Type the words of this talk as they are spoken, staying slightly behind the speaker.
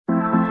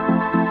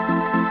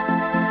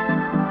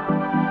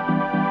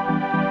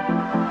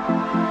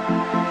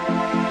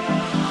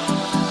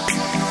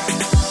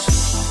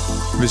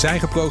We zijn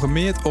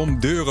geprogrammeerd om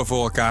deuren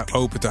voor elkaar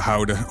open te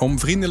houden. Om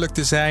vriendelijk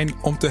te zijn,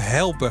 om te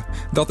helpen.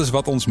 Dat is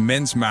wat ons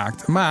mens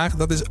maakt. Maar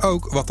dat is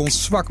ook wat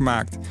ons zwak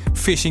maakt.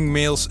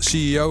 Phishing-mails,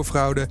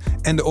 CEO-fraude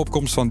en de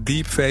opkomst van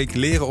deepfake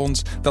leren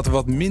ons dat we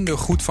wat minder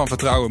goed van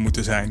vertrouwen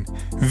moeten zijn.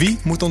 Wie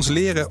moet ons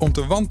leren om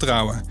te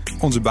wantrouwen?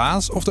 Onze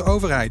baas of de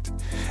overheid?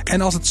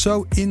 En als het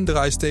zo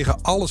indruist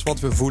tegen alles wat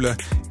we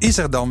voelen, is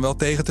er dan wel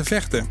tegen te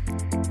vechten?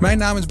 Mijn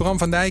naam is Bram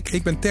van Dijk,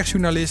 ik ben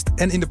techjournalist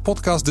en in de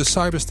podcast De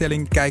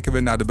Cyberstelling kijken we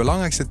naar de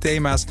belangrijkste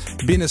thema's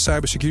binnen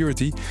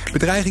cybersecurity.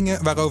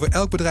 Bedreigingen waarover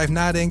elk bedrijf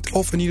nadenkt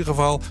of in ieder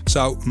geval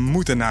zou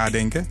moeten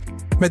nadenken.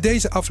 Met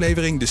deze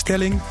aflevering de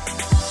stelling: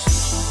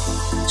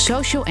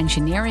 Social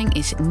engineering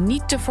is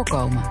niet te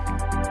voorkomen.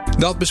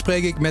 Dat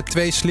bespreek ik met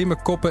twee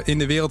slimme koppen in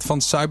de wereld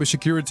van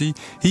cybersecurity.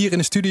 Hier in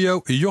de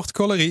studio Jort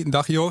Collery.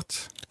 Dag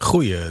Jort.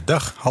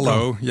 Goeiedag.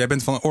 Hallo, jij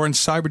bent van Orange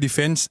Cyber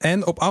Defense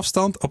en op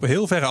afstand, op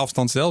heel verre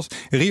afstand zelfs,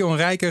 Rion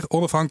Rijker,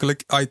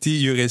 onafhankelijk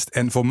IT-jurist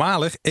en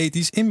voormalig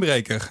ethisch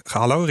inbreker.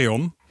 Hallo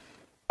Rion.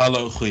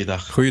 Hallo,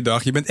 goeiedag.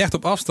 Goeiedag, je bent echt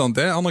op afstand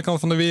hè, andere kant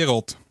van de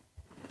wereld.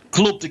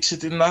 Klopt, ik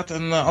zit inderdaad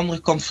aan de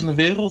andere kant van de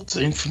wereld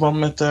in verband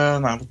met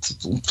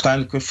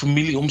uiteindelijke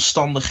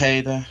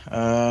familieomstandigheden.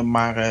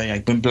 Maar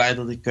ik ben blij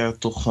dat ik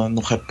toch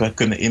nog heb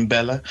kunnen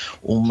inbellen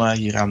om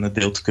hier aan het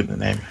deel te kunnen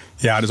nemen.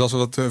 Ja, dus als we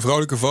wat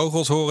vrolijke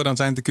vogels horen, dan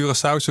zijn het de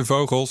Curaçaose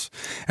vogels.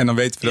 En dan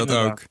weten we dat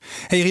inderdaad ook.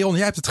 Hey Rion,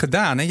 jij hebt het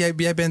gedaan. Hè?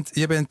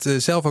 Jij bent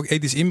zelf ook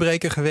ethisch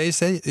inbreker geweest.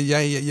 Hè?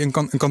 Jij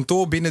een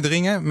kantoor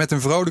binnendringen met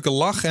een vrolijke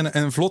lach en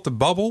een vlotte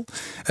babbel.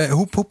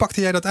 Hoe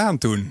pakte jij dat aan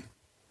toen?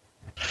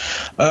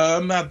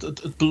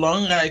 Het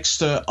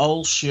belangrijkste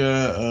als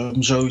je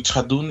zoiets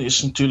gaat doen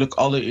is natuurlijk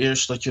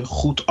allereerst dat je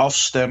goed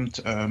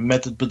afstemt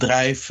met het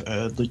bedrijf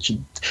dat je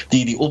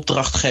die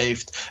opdracht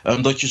geeft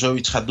dat je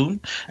zoiets gaat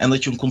doen. En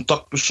dat je een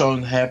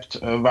contactpersoon hebt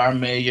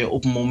waarmee je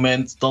op het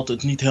moment dat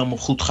het niet helemaal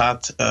goed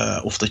gaat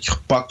of dat je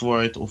gepakt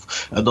wordt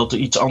of dat er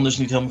iets anders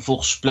niet helemaal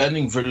volgens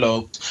planning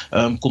verloopt,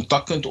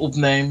 contact kunt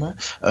opnemen.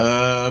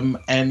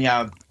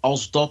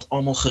 Als dat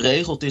allemaal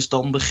geregeld is,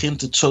 dan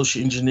begint het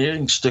social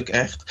engineering stuk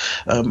echt.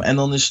 En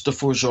dan is het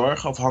ervoor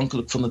zorgen,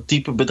 afhankelijk van het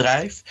type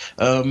bedrijf,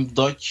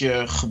 dat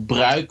je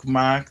gebruik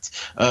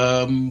maakt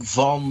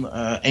van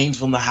een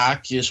van de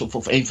haakjes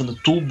of een van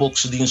de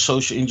toolboxen die een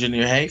social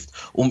engineer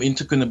heeft om in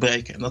te kunnen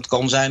breken. En dat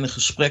kan zijn een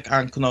gesprek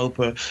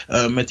aanknopen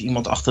met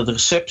iemand achter de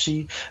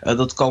receptie.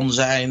 Dat kan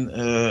zijn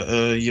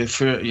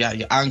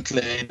je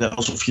aankleden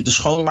alsof je de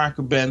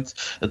schoonmaker bent.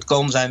 Het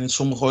kan zijn in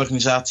sommige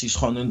organisaties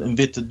gewoon een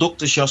witte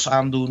doktersjas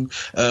aandoen.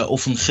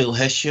 Of een geel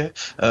hesje.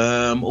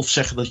 Of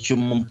zeggen dat je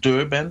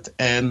monteur bent.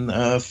 En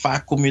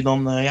vaak kom je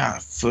dan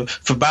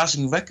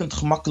verbazingwekkend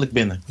gemakkelijk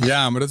binnen.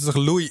 Ja, maar dat is toch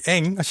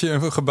loeieng als je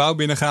een gebouw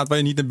binnengaat waar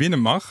je niet naar binnen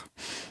mag?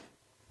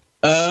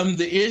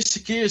 De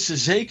eerste keer is het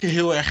zeker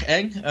heel erg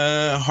eng.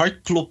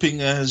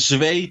 Hartkloppingen,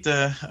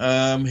 zweten,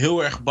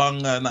 heel erg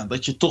bang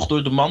dat je toch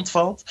door de mand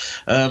valt.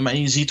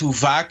 En je ziet hoe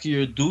vaker je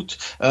het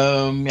doet,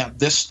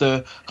 des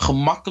te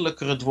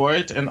gemakkelijker het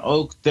wordt. En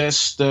ook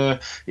des te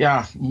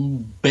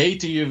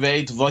beter je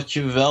weet wat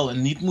je wel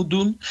en niet moet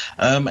doen.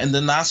 En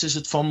daarnaast is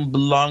het van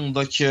belang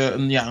dat je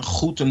een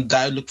goed en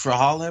duidelijk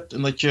verhaal hebt.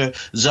 En dat je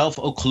zelf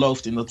ook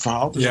gelooft in dat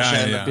verhaal. Dus als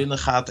jij naar binnen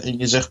gaat en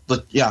je zegt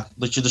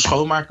dat je de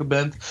schoonmaker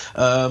bent,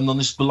 dan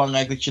is het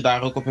belangrijk dat je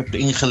daar ook op hebt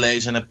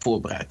ingelezen en hebt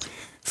voorbereid.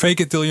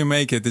 Fake it till you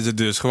make it is het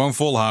dus. Gewoon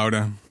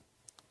volhouden.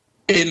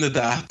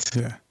 Inderdaad.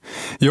 Ja.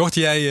 Jort,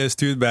 jij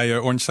stuurt bij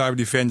Orange Cyber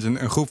Defense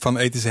een groep van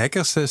ethische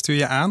hackers stuur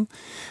je aan.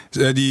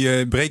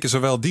 Die breken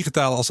zowel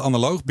digitaal als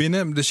analoog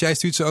binnen. Dus jij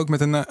stuurt ze ook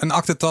met een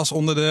aktentas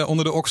onder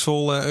de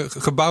oksel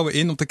gebouwen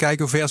in om te kijken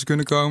hoe ver ze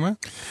kunnen komen?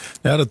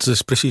 Ja, dat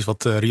is precies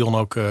wat Rion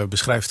ook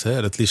beschrijft.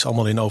 Hè. Dat is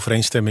allemaal in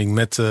overeenstemming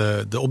met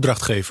de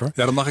opdrachtgever.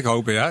 Ja, dat mag ik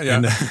hopen, ja.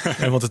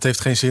 En want het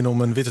heeft geen zin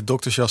om een witte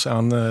doktersjas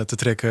aan te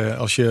trekken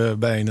als je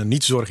bij een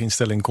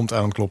niet-zorginstelling komt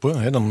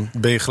aankloppen. Hè. Dan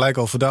ben je gelijk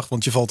al verdacht,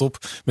 want je valt op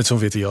met zo'n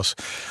witte jas.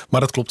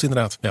 Maar dat klopt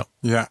inderdaad, ja.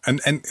 Ja,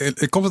 en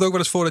komt het ook wel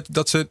eens voor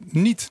dat ze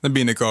niet naar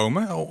binnen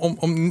komen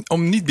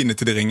om niet binnen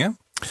te dringen?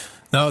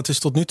 Nou, het is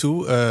tot nu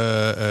toe,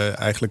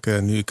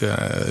 eigenlijk nu ik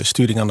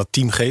sturing aan dat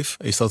team geef,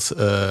 is dat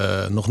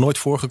nog nooit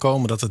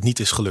voorgekomen dat het niet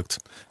is gelukt.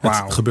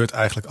 Wow. Het gebeurt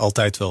eigenlijk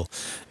altijd wel.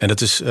 En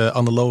dat is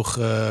analoog,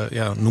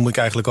 noem ik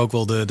eigenlijk ook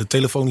wel de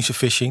telefonische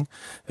phishing.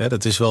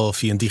 Dat is wel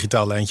via een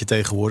digitaal lijntje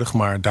tegenwoordig,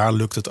 maar daar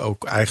lukt het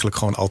ook eigenlijk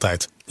gewoon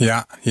altijd.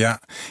 Ja, we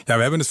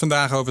hebben het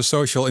vandaag over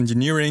social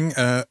engineering.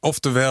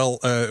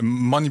 Oftewel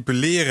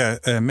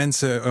manipuleren,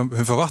 mensen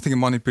hun verwachtingen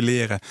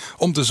manipuleren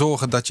om te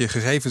zorgen dat je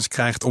gegevens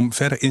krijgt om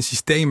verder in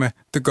systemen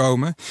te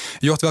komen.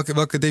 Jort,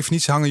 welke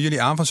definitie hangen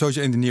jullie aan van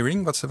social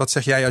engineering? Wat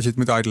zeg jij als je het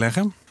moet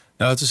uitleggen?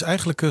 Nou, het is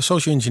eigenlijk,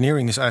 social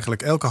engineering is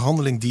eigenlijk elke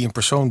handeling die een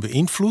persoon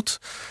beïnvloedt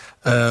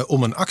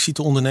om een actie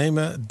te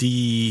ondernemen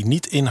die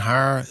niet in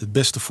haar het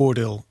beste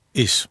voordeel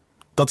is.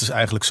 Dat is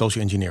eigenlijk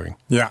social engineering.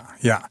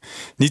 Ja.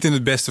 Niet in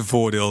het beste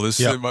voordeel.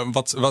 Dus aan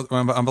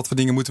wat voor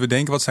dingen moeten we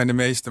denken? Wat zijn de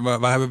meeste?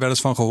 Waar hebben we wel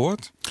eens van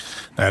gehoord?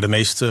 Nou ja, de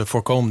meest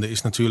voorkomende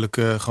is natuurlijk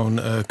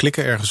gewoon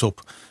klikken ergens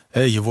op.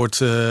 Je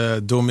wordt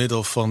door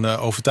middel van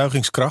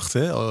overtuigingskracht,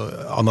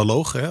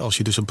 analoog, als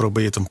je dus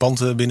probeert een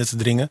pand binnen te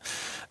dringen.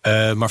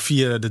 Maar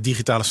via de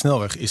digitale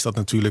snelweg is dat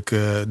natuurlijk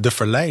de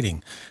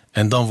verleiding.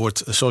 En dan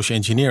wordt social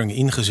engineering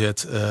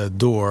ingezet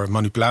door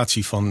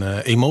manipulatie van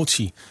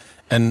emotie.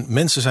 En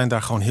mensen zijn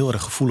daar gewoon heel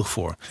erg gevoelig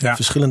voor. Ja.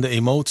 Verschillende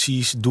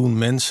emoties doen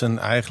mensen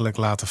eigenlijk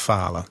laten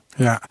falen.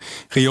 Ja.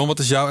 Rion, wat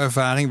is jouw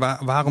ervaring?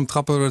 Waarom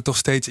trappen we er toch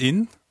steeds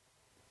in?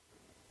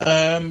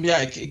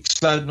 Ik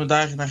sluit me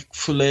daarin eigenlijk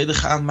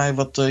volledig aan bij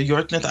wat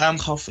Jort net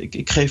aangaf.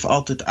 Ik geef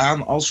altijd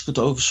aan, als ik het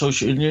over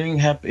social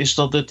engineering heb, is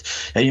dat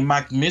je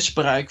maakt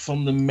misbruik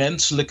van de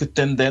menselijke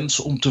tendens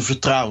om te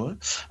vertrouwen.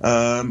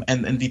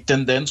 En die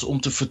tendens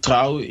om te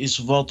vertrouwen is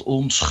wat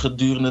ons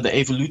gedurende de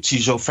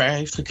evolutie zo ver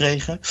heeft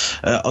gekregen.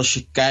 Als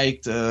je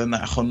kijkt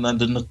gewoon naar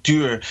de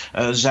natuur,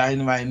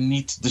 zijn wij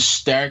niet de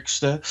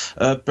sterkste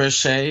per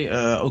se.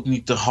 Ook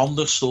niet de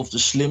handigste of de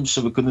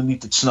slimste. We kunnen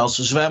niet het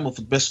snelste zwemmen of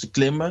het beste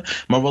klimmen.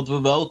 Maar wat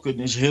we wel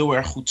kunnen is heel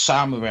erg goed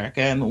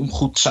samenwerken. En om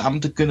goed samen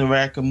te kunnen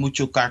werken moet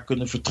je elkaar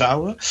kunnen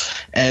vertrouwen.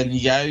 En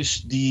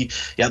juist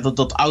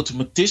dat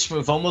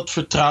automatisme van dat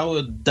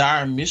vertrouwen,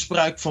 daar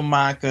misbruik van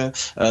maken,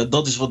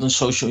 dat is wat een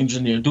social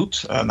engineer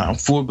doet. Een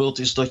voorbeeld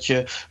is dat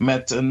je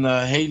met een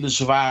hele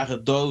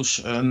zware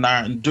doos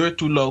naar een deur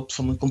toe loopt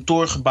van een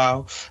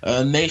kantoorgebouw.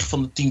 9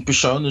 van de 10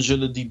 personen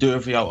zullen die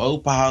deur voor jou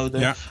open houden.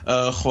 Ja.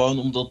 Gewoon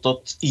omdat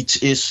dat iets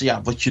is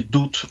wat je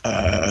doet.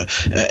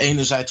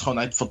 Enerzijds gewoon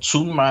uit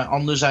fatsoen, maar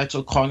anderzijds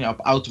ook gewoon op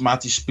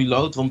automatische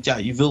piloot. Want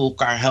je wil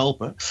elkaar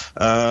helpen.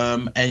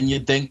 En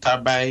je denkt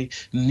daarbij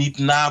niet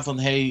na van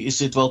is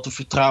dit wel te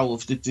vertrouwen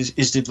of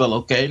is dit wel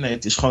oké? Nee,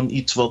 het is gewoon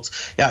iets wat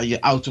je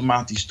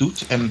automatisch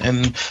doet.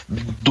 En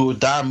door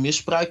daar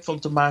misbruik van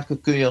te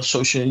maken kun je als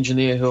social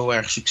engineer heel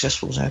erg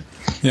succesvol zijn.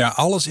 Ja,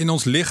 alles in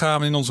ons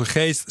lichaam en in onze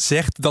geest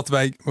zegt dat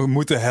wij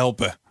moeten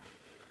helpen.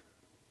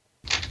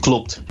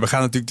 Klopt. We gaan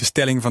natuurlijk de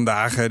stelling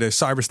vandaag, de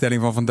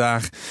cyberstelling van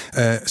vandaag,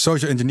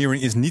 social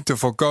engineering is niet te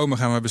voorkomen,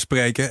 gaan we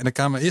bespreken. En dan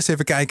gaan we eerst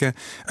even kijken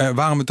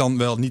waarom het dan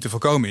wel niet te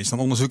voorkomen is. Dan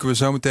onderzoeken we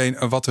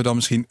zometeen wat we dan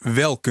misschien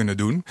wel kunnen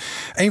doen.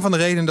 Een van de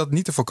redenen dat het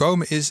niet te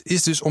voorkomen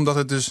is dus omdat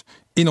het dus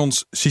in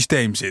ons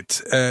systeem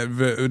zit.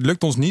 Het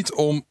lukt ons niet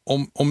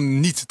om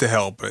niet te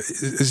helpen.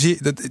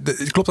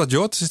 Klopt dat,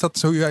 Jort? Is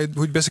dat hoe je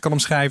het beste kan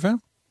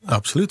omschrijven?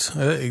 Absoluut.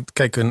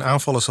 Kijk, een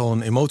aanvaller zal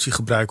een emotie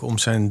gebruiken om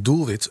zijn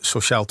doelwit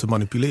sociaal te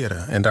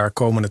manipuleren. En daar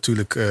komen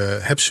natuurlijk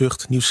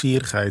hebzucht,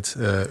 nieuwsgierigheid,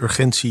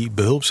 urgentie,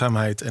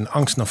 behulpzaamheid en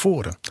angst naar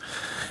voren.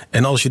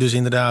 En als je dus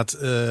inderdaad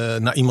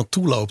naar iemand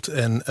toe loopt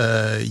en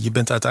je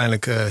bent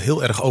uiteindelijk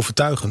heel erg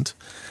overtuigend,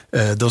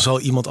 dan zal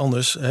iemand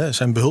anders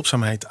zijn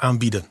behulpzaamheid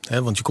aanbieden.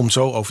 Want je komt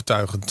zo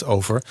overtuigend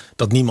over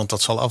dat niemand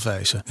dat zal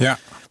afwijzen. Ja.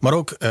 Maar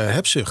ook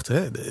hebzucht.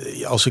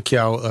 Als ik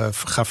jou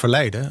ga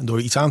verleiden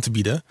door iets aan te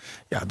bieden,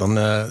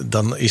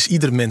 dan is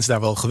ieder mens daar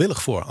wel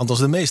gewillig voor. Althans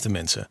de meeste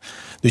mensen.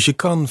 Dus je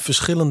kan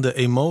verschillende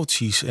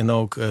emoties en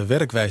ook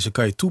werkwijzen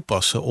kan je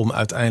toepassen om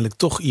uiteindelijk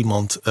toch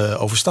iemand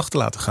overstag te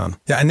laten gaan.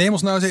 Ja, en neem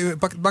ons nou eens even,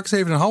 pak eens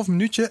even een half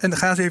minuutje en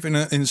ga eens even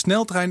in een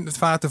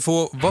sneltreinvaart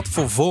voor. Wat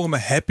voor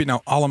vormen heb je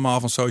nou allemaal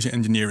van social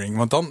engineering?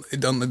 Want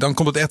dan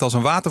komt het echt als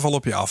een waterval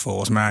op je af,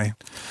 volgens mij.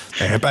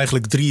 Je hebt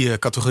eigenlijk 3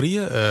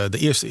 categorieën. De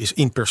eerste is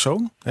in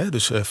persoon.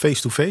 Dus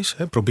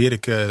face-to-face. Probeer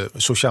ik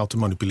sociaal te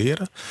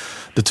manipuleren.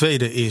 De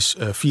tweede is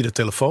via de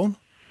telefoon.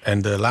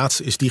 En de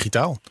laatste is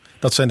digitaal.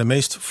 Dat zijn de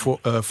meest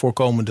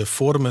voorkomende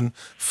vormen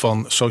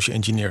van social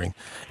engineering.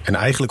 En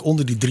eigenlijk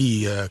onder die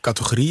 3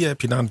 categorieën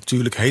heb je nou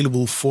natuurlijk een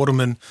heleboel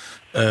vormen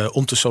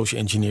om te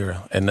social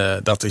engineeren.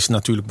 En dat is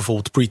natuurlijk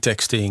bijvoorbeeld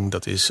pretexting,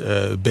 dat is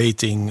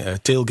baiting,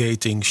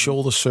 tailgating,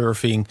 shoulder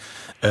surfing,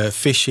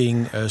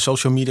 phishing,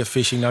 social media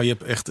phishing. Nou, je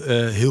hebt echt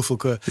heel veel.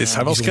 Dit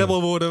zijn wel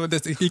scrabblewoorden.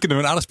 Hier kunnen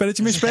we een aardig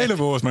spelletje mee spelen,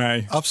 volgens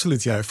mij.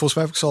 Absoluut, ja. Volgens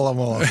mij heb ik ze al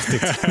allemaal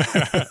afgetikt.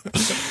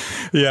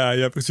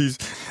 Ja, precies.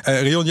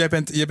 Rion, jij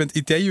bent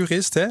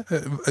IT-jurist, hè?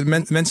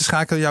 Mensen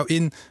schakelen jou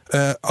in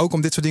ook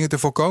om dit soort dingen te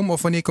voorkomen.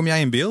 Of wanneer kom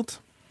jij in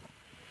beeld?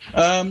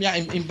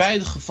 In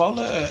beide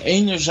gevallen.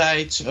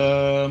 Enerzijds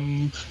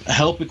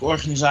help ik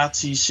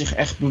organisaties zich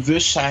echt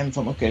bewust zijn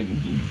van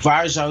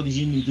waar zouden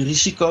hier nu de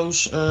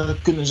risico's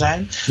kunnen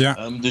zijn.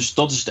 Ja. Dus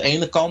dat is de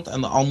ene kant.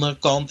 En de andere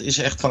kant is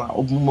echt van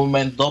op het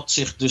moment dat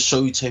zich dus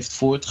zoiets heeft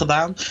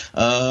voortgedaan,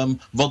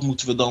 wat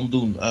moeten we dan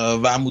doen?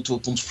 Waar moeten we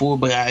op ons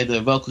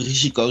voorbereiden? Welke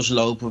risico's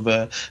lopen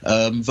we?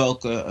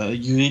 Welke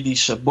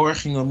juridische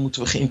borgingen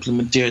moeten we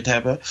geïmplementeerd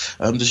hebben?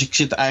 Dus ik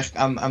zit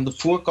eigenlijk aan de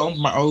voorkant,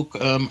 maar ook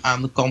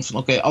aan de kant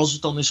van als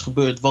het dan is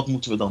gebeurd, wat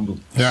moeten we dan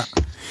doen? Ja.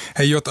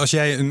 Hey Jort, als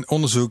jij een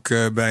onderzoek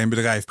bij een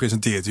bedrijf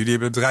presenteert, jullie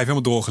hebben het bedrijf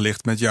helemaal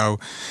doorgelicht met jouw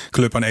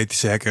club aan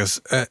ethische hackers.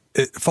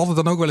 Valt het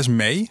dan ook wel eens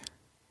mee?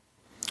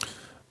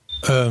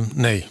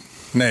 Nee.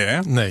 Nee,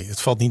 hè? Nee,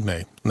 het valt niet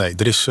mee. Nee,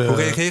 er is, Hoe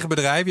reageren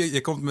bedrijven?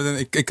 Je komt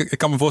met ik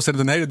kan me voorstellen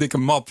dat een hele dikke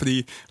map,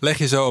 die leg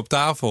je zo op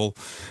tafel.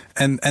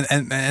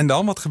 En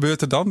dan, wat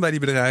gebeurt er dan bij die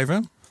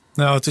bedrijven?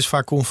 Nou, het is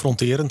vaak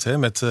confronterend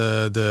met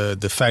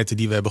de feiten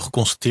die we hebben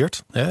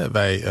geconstateerd.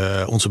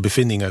 Onze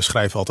bevindingen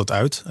schrijven altijd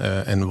uit.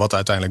 En wat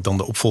uiteindelijk dan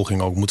de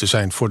opvolging ook moeten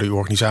zijn voor de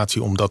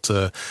organisatie om dat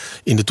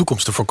in de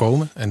toekomst te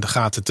voorkomen en de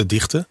gaten te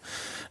dichten.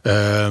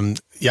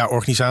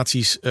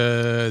 Organisaties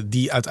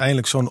die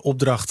uiteindelijk zo'n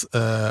opdracht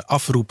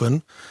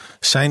afroepen,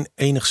 zijn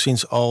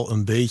enigszins al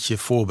een beetje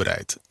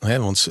voorbereid.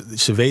 Want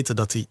ze weten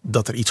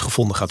dat er iets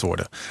gevonden gaat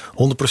worden.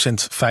 100%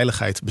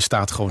 veiligheid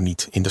bestaat gewoon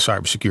niet in de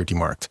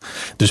cybersecurity-markt.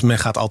 Dus men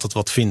gaat altijd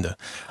wat vinden.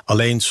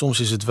 Alleen soms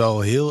is het wel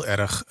heel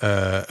erg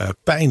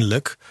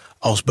pijnlijk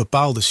als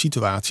bepaalde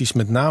situaties,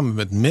 met name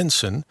met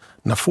mensen,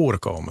 naar voren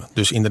komen.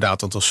 Dus inderdaad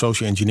dat als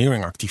social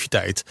engineering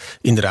activiteit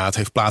inderdaad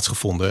heeft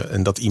plaatsgevonden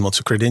en dat iemand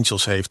zijn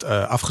credentials heeft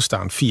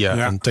afgestaan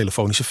via een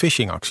telefonische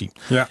phishing actie.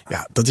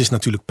 Ja, dat is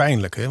natuurlijk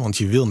pijnlijk, want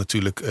je wil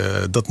natuurlijk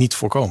dat niet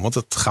voorkomen, want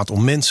het gaat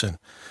om mensen.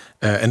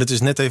 En het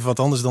is net even wat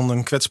anders dan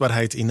een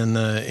kwetsbaarheid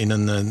in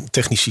een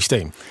technisch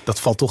systeem. Dat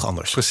valt toch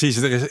anders. Precies,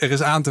 er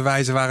is aan te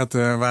wijzen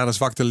waar de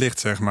zwakte ligt,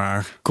 zeg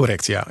maar.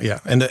 Correct, ja.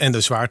 En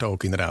de zwaarte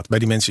ook inderdaad. Bij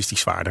die mensen is die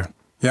zwaarder.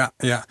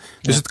 Ja.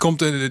 Dus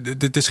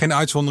het is geen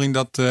uitzondering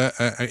dat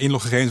er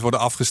inloggegevens worden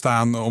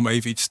afgestaan om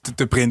even iets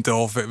te printen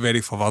of weet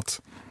ik veel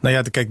wat. Nou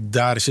ja, kijk,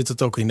 daar zit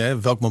het ook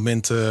in. Welk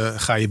moment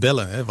ga je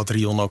bellen? Wat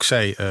Rion ook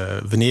zei.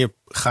 Wanneer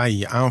ga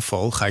je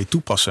aanval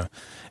toepassen?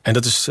 En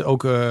dat is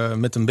ook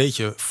met een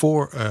beetje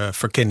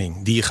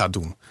voorverkenning die je gaat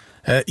doen.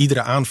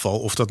 Iedere aanval,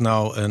 of dat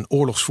nou een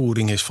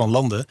oorlogsvoering is van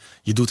landen,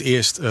 je doet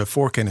eerst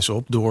voorkennis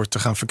op door te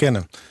gaan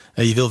verkennen.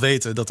 En je wil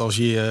weten dat als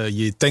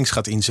je tanks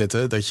gaat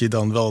inzetten, dat je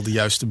dan wel de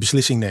juiste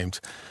beslissing neemt.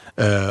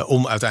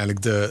 Om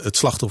uiteindelijk het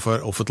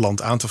slachtoffer of het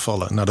land aan te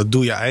vallen. Nou, dat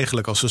doe je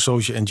eigenlijk als een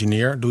social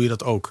engineer, doe je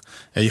dat ook.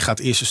 Je gaat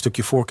eerst een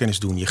stukje voorkennis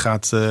doen. Je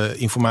gaat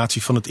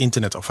informatie van het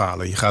internet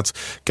afhalen. Je gaat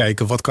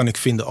kijken, wat kan ik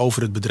vinden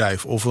over het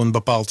bedrijf of een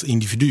bepaald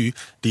individu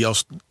die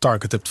als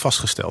target hebt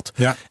vastgesteld.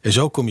 Ja. En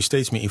zo kom je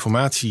steeds meer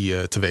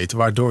informatie te weten,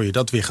 waardoor je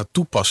dat weer gaat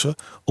toepassen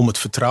om het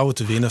vertrouwen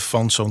te winnen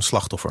van zo'n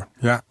slachtoffer.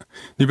 Ja,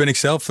 nu ben ik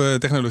zelf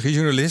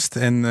technologiejournalist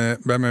en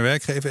bij mijn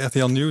werkgever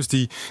RTL Nieuws,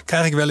 die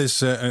krijg ik wel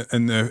eens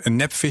een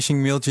nep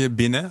phishing mailtje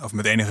binnen, of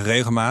met enige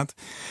regelmaat.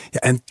 Ja,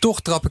 en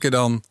toch trap ik er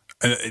dan,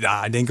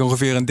 ik denk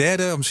ongeveer een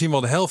derde, of misschien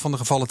wel de helft van de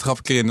gevallen trap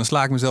ik erin. Dan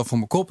sla ik mezelf voor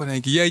mijn kop en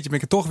denk ik, jeetje, ben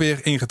ik er toch weer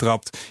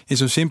ingetrapt. In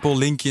zo'n simpel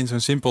linkje, in zo'n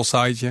simpel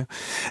siteje.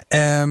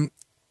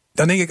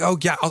 Dan denk ik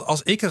ook,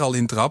 als ik er al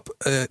in trap,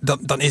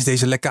 dan is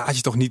deze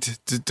lekkage toch niet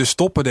te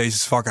stoppen, deze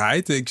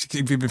zwakheid. Ik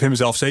vind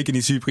mezelf zeker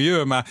niet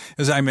superieur, maar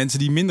er zijn mensen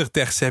die minder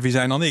tech-savvy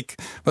zijn dan ik.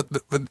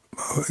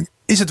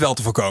 Is het wel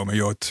te voorkomen,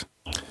 Jort?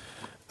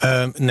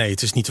 Nee,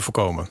 het is niet te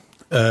voorkomen.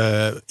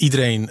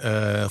 Iedereen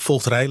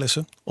volgt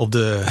rijlessen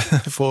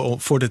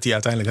voordat hij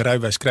uiteindelijk een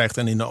rijbewijs krijgt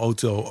en in de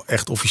auto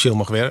echt officieel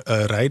mag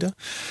rijden.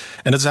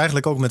 En dat is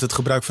eigenlijk ook met het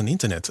gebruik van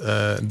internet.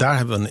 Daar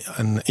hebben we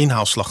een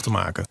inhaalslag te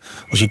maken.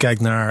 Als je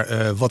kijkt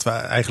naar wat we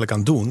eigenlijk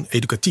aan doen,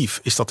 educatief,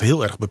 is dat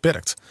heel erg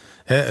beperkt.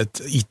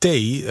 Het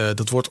IT,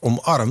 dat wordt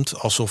omarmd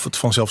alsof het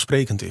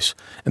vanzelfsprekend is.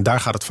 En daar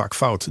gaat het vaak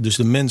fout. Dus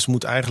de mens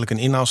moet eigenlijk een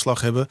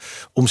inhaalslag hebben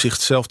om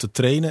zichzelf te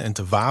trainen en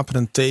te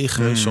wapenen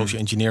tegen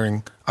social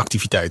engineering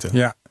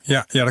activiteiten.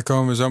 Ja, daar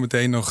komen we zo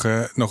meteen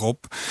nog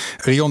op.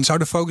 Rion, zou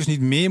de focus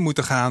niet meer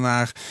moeten gaan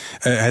naar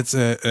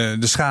de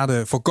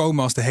schade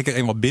voorkomen als de hacker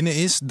eenmaal binnen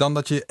is, dan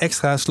dat je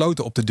extra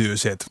sloten op de deur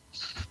zet?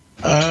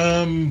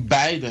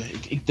 Beide.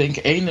 Ik denk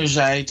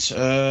enerzijds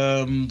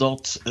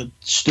dat het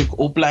stuk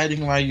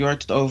opleiding waar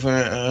Jort het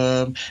over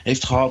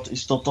heeft gehad,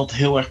 is dat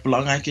heel erg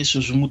belangrijk is.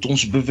 Dus we moeten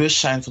ons bewust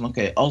zijn van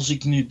oké, als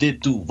ik nu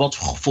dit doe, wat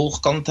voor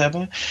gevolgen kan het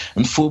hebben?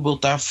 Een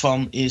voorbeeld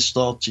daarvan is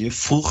dat je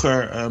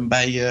vroeger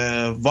bij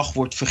je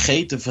wachtwoord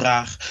vergeten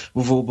vraag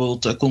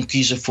bijvoorbeeld kon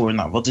kiezen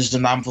voor, wat is de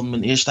naam van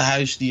mijn eerste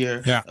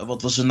huisdier? Ja.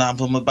 Wat was de naam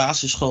van mijn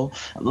basisschool?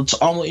 Dat is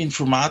allemaal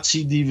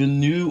informatie die we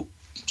nu,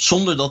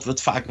 zonder dat we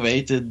het vaak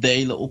weten,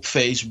 delen op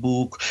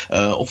Facebook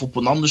of op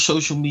een ander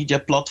social media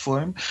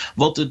platform.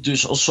 Wat het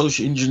dus als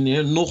social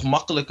engineer nog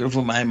makkelijker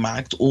voor mij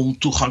maakt om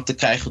toegang te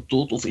krijgen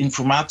tot of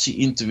informatie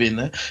in te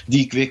winnen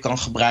die ik weer kan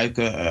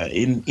gebruiken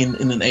in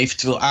een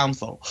eventueel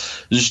aanval.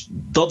 Dus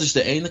dat is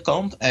de ene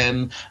kant.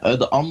 En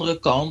de andere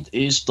kant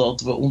is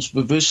dat we ons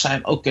bewust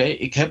zijn, oké,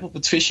 ik heb op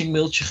het phishing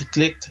mailtje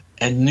geklikt.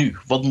 En nu,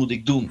 wat moet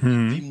ik doen?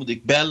 Wie moet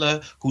ik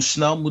bellen? Hoe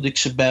snel moet ik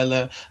ze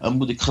bellen?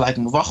 Moet ik gelijk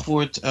mijn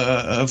wachtwoord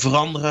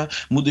veranderen?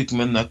 Moet ik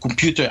mijn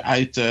computer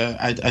uit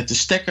de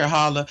stekker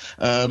halen?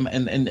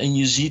 En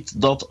je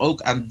ziet dat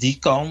ook aan die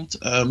kant,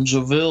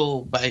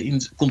 zowel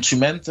bij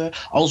consumenten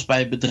als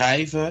bij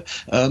bedrijven,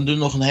 er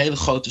nog een hele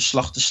grote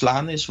slag te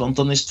slaan is. Want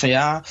dan is het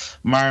van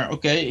maar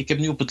oké, ik heb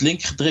nu op het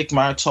link gedrukt,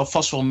 maar het zal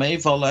vast wel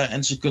meevallen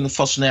en ze kunnen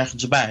vast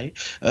nergens bij.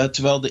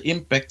 Terwijl de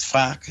impact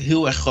vaak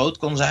heel erg groot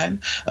kan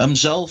zijn.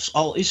 Zelfs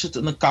zelfs al is het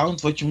een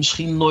account wat je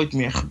misschien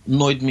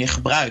nooit meer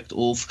gebruikt.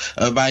 Of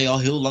waar je al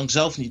heel lang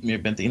zelf niet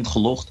meer bent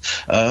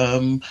ingelogd.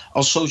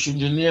 Als social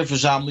engineer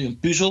verzamel je een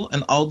puzzel.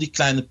 En al die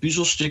kleine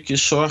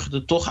puzzelstukjes zorgen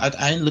er toch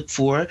uiteindelijk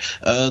voor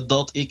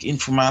dat ik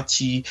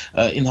informatie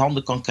in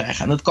handen kan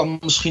krijgen. En het kan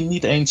misschien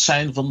niet eens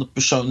zijn van de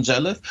persoon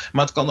zelf.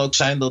 Maar het kan ook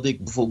zijn dat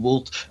ik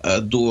bijvoorbeeld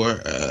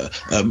door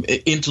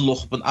in te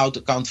loggen op een oud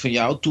account van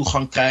jou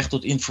toegang krijg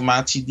tot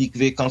informatie die ik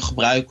weer kan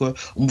gebruiken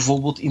om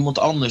bijvoorbeeld iemand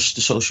anders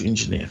te social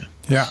engineeren.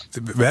 Ja,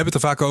 we hebben het er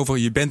vaak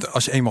over.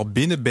 Als je eenmaal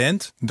binnen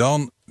bent,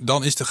 dan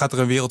gaat er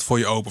een wereld voor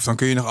je open. Of dan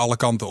kun je nog alle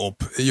kanten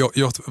op.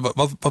 Jort,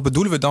 wat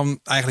bedoelen we dan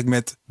eigenlijk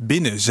met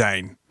binnen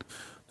zijn?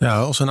 Ja,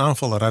 als een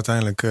aanvaller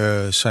uiteindelijk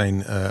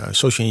zijn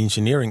social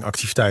engineering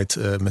activiteit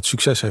met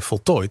succes heeft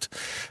voltooid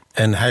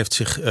en hij heeft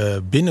zich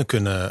binnen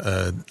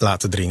kunnen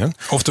laten dringen.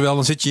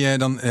 Oftewel,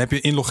 dan heb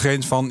je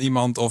inloggegevens van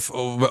iemand of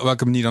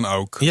welke manier dan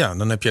ook. Ja,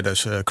 dan heb je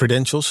dus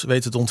credentials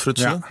weten te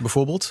ontfrutselen,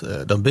 bijvoorbeeld.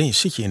 Dan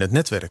zit je in het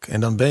netwerk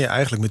en dan ben je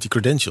eigenlijk met die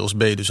credentials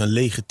dus een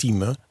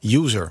legitieme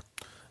user.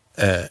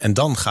 En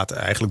dan gaat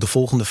eigenlijk de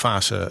volgende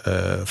fase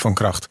van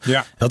kracht.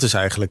 Ja. Dat is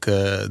eigenlijk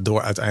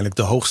door uiteindelijk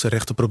de hoogste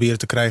rechten proberen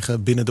te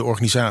krijgen binnen de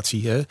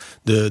organisatie. Hè?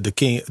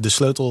 De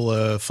sleutel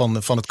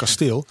van het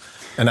kasteel.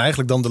 En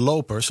eigenlijk dan de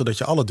loper, zodat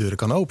je alle deuren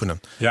kan openen.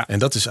 Ja. En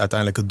dat is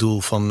uiteindelijk het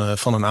doel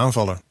van een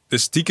aanvaller.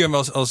 Dus stiekem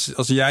als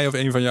jij of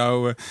een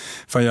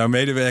van jouw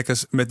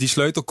medewerkers met die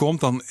sleutel komt,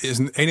 dan is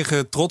een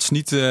enige trots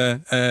niet te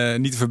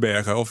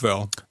verbergen, of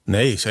wel?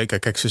 Nee, zeker.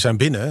 Kijk, ze zijn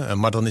binnen,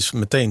 maar dan is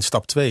meteen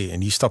stap 2. En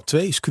die stap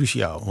 2 is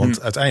cruciaal.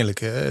 Want uiteindelijk,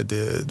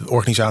 de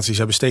organisaties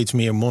hebben steeds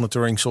meer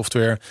monitoring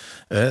software.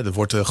 Er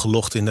wordt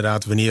gelogd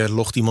inderdaad, wanneer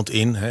logt iemand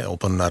in.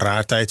 Op een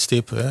raar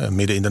tijdstip,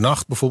 midden in de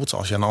nacht bijvoorbeeld.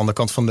 Als je aan de andere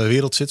kant van de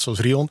wereld zit, zoals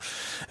Rion.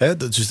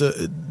 Dus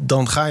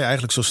dan ga je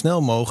eigenlijk zo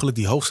snel mogelijk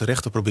die hoogste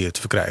rechten proberen te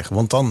verkrijgen.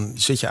 Want dan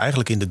zit je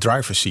eigenlijk in de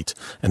driver's seat.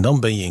 En dan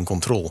ben je in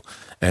control.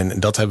 En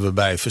dat hebben we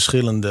bij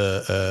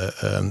verschillende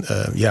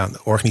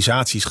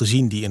organisaties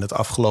gezien die in het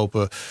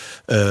afgelopen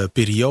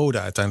periode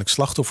uiteindelijk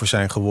slachtoffer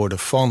zijn geworden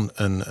van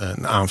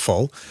een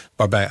aanval.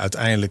 Waarbij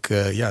uiteindelijk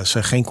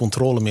ze geen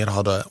controle meer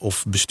hadden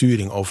of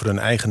besturing over hun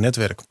eigen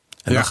netwerk.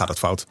 En dan gaat het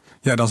fout.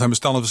 Ja, dan zijn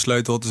bestanden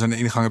versleuteld, er zijn de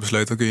ingangen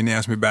versleuteld, dan kun je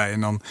nergens meer bij.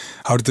 En dan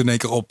houdt het in één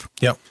keer op.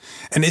 Ja.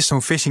 En is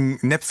zo'n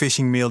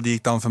nep-phishing mail die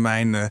ik dan van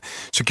mijn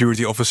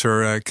security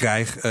officer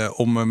krijg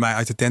om mij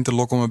uit de tent te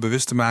lokken, om me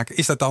bewust te maken.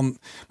 Moeten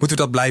we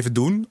dat blijven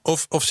doen?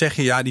 Of zeg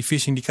je, die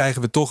phishing die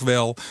krijgen we toch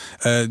wel.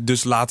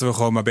 Dus laten we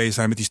gewoon maar bezig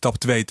zijn met die stap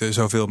 2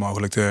 zoveel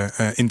mogelijk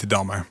in te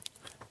dammen.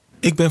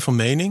 Ik ben van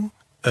mening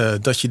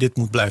dat je dit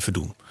moet blijven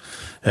doen.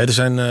 Er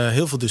zijn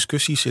heel veel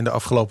discussies in de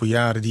afgelopen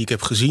jaren die ik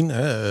heb gezien.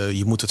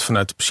 Je moet het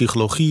vanuit de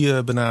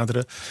psychologie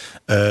benaderen.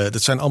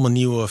 Dat zijn allemaal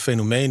nieuwe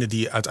fenomenen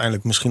die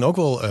uiteindelijk misschien ook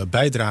wel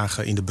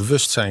bijdragen in de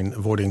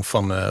bewustzijnwording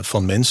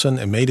van mensen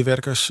en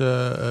medewerkers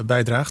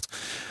bijdraagt.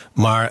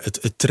 Maar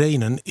het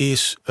trainen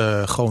is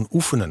gewoon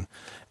oefenen.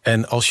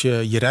 En als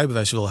je je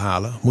rijbewijs wil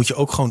halen, moet je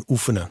ook gewoon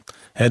oefenen.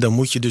 Dan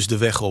moet je dus de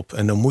weg op.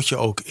 En dan moet je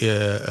ook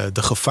de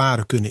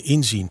gevaren kunnen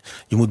inzien.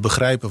 Je moet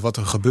begrijpen wat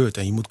er gebeurt.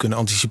 En je moet kunnen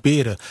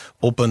anticiperen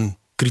op een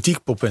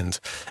kritiekmoment.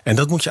 En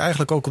dat moet je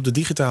eigenlijk ook op de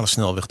digitale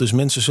snelweg. Dus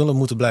mensen zullen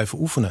moeten blijven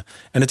oefenen.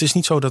 En het is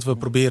niet zo dat we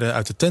proberen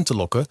uit de tent te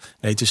lokken.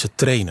 Nee, het is het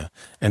trainen.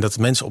 En dat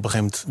mensen op een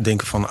gegeven moment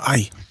denken van,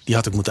 die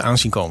had ik moeten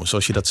aanzien komen.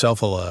 Zoals je dat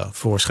zelf al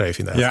voorschreef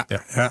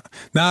inderdaad. Ja.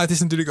 Nou, het is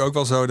natuurlijk ook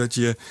wel zo dat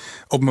je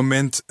op het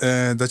moment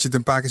dat je het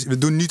een paar keer... We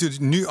doen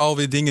nu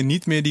alweer dingen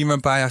niet meer die we een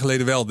paar jaar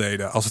geleden wel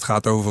deden. Als het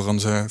gaat over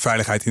onze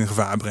veiligheid in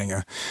gevaar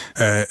brengen.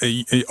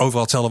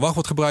 Overal hetzelfde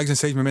wachtwoord gebruiken. Er zijn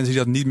steeds meer mensen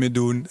die dat niet meer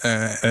doen.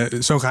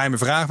 Zo'n geheime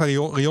vraag waar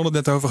Rion het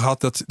net over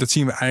had, dat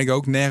zien we eigenlijk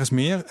ook nergens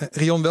meer.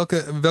 Rion,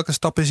 welke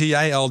stappen zie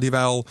jij al die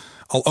wij al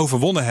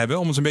overwonnen hebben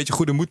om ons een beetje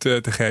goede moed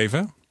te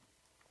geven?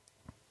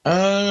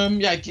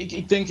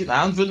 Ik denk in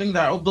aanvulling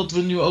daarop dat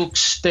we nu ook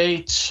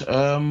steeds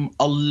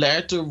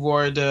alerter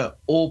worden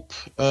op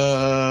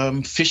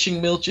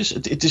phishing mailtjes.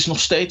 Het is nog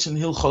steeds een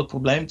heel groot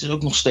probleem. Het is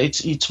ook nog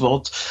steeds iets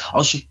wat,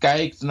 als je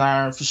kijkt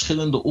naar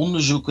verschillende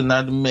onderzoeken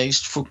naar de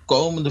meest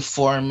voorkomende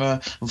vormen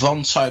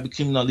van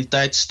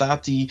cybercriminaliteit,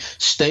 staat die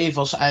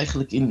stevig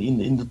eigenlijk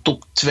in de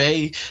top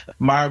 2.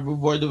 Maar we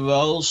worden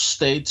wel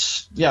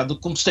steeds, er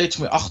komt steeds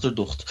meer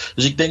achterdocht.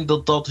 Dus ik denk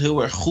dat dat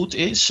heel erg goed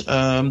is.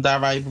 Daar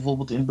waar je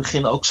bijvoorbeeld in het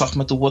begin ook zag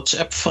met de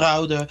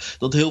WhatsApp-fraude,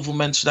 dat heel veel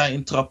mensen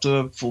daarin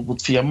trapten,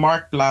 bijvoorbeeld via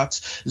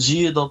Marktplaats,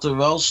 zie je dat er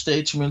wel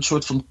steeds meer een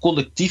soort van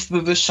collectief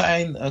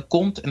bewustzijn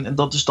komt. En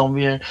dat is dan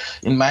weer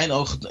in mijn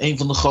ogen een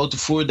van de grote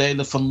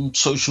voordelen van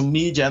social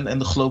media en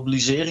de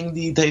globalisering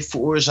die het heeft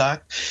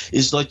veroorzaakt,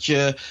 is dat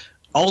je,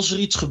 als er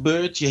iets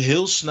gebeurt, je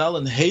heel snel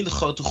een hele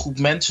grote groep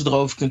mensen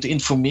erover kunt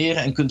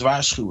informeren en kunt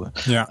waarschuwen.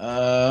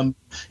 Ja.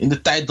 in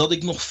de tijd dat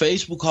ik nog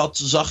Facebook had,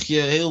 zag je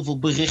heel veel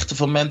berichten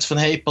van mensen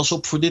van pas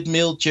op voor dit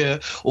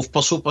mailtje, of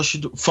pas op als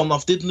je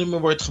vanaf dit nummer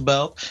wordt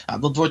gebeld. Ja,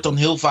 dat wordt dan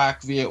heel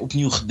vaak weer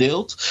opnieuw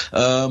gedeeld,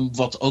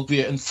 wat ook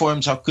weer een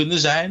vorm zou kunnen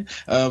zijn.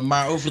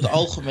 Maar over het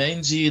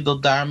algemeen zie je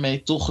dat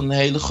daarmee toch een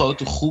hele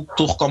grote groep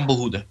toch kan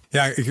behoeden.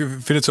 Ja, ik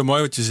vind het zo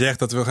mooi wat je zegt,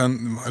 dat we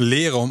gaan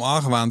leren om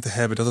argwaan te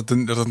hebben, dat het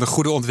een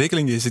goede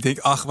ontwikkeling is. Ik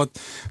denk, wat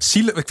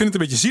zielig. Ik vind het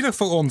een beetje zielig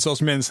voor ons als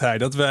mensheid,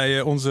 dat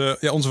wij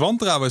ons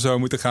wantrouwen zo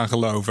moeten gaan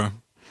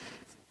geloven.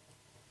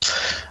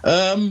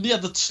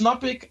 Dat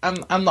snap ik.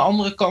 Aan de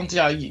andere kant,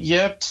 je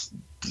hebt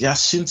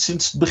sinds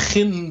het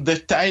begin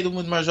der tijd, om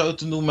het maar zo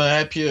te noemen,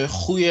 heb je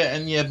goede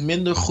en je hebt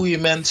minder goede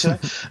mensen.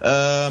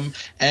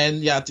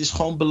 En het is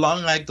gewoon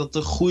belangrijk dat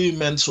de goede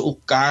mensen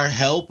elkaar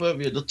helpen,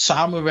 weer dat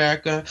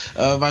samenwerken,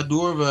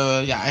 waardoor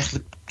we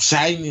eigenlijk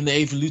zijn in de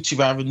evolutie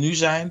waar we nu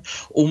zijn,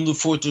 om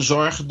ervoor te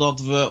zorgen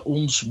dat we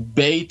ons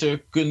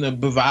beter kunnen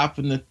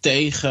bewapenen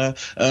tegen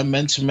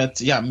mensen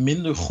met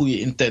minder goede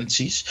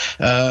intenties.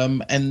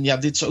 En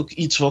dit is ook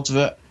iets wat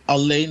we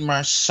alleen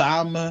maar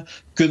samen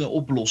kunnen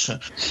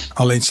oplossen.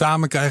 Alleen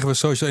samen krijgen we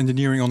social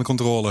engineering onder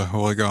controle,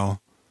 hoor ik al.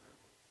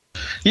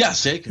 Ja,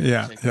 zeker.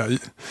 Ja.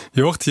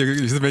 Jort, je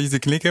zit een beetje te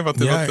knikken.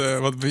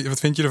 Wat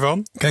vind je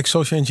ervan? Kijk,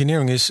 social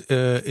engineering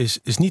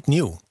is niet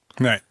nieuw.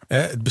 Nee.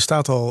 Het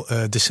bestaat al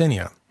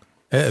decennia.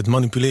 Het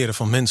manipuleren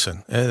van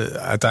mensen.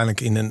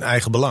 Uiteindelijk in een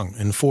eigen belang,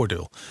 in een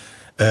voordeel.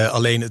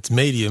 Alleen het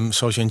medium,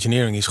 social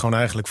engineering, is gewoon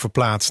eigenlijk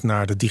verplaatst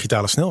naar de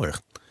digitale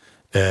snelweg.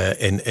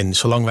 En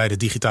zolang wij de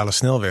digitale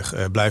snelweg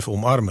blijven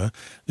omarmen,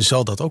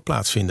 zal dat ook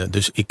plaatsvinden.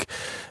 Dus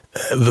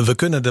we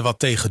kunnen er wat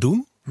tegen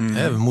doen.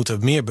 We moeten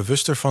er meer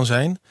bewuster van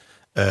zijn.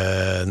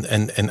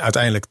 En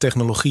uiteindelijk,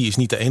 technologie is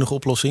niet de enige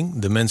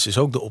oplossing. De mens is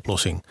ook de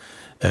oplossing.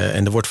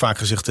 En er wordt vaak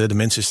gezegd, de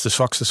mens is de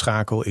zwakste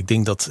schakel. Ik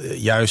denk dat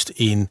juist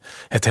in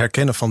het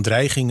herkennen van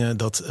dreigingen,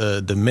 dat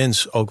de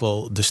mens ook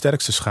wel de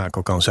sterkste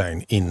schakel kan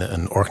zijn in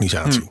een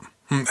organisatie.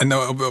 En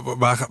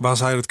waar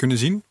zou je dat kunnen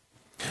zien?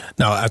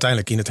 Nou,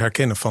 uiteindelijk in het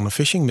herkennen van een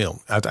phishing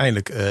mail.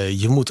 Uiteindelijk,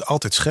 je moet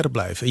altijd scherp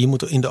blijven.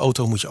 In de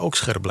auto moet je ook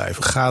scherp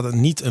blijven. Ga er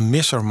niet een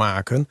misser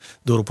maken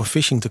door op een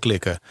phishing te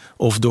klikken.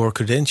 Of door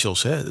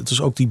credentials. Het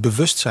is ook die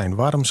bewustzijn.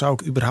 Waarom zou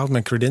ik überhaupt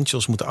mijn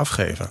credentials moeten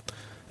afgeven? Dat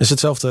is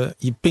hetzelfde.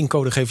 Je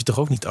pincode geef je toch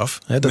ook niet af?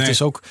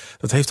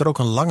 Dat heeft er ook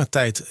een lange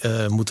tijd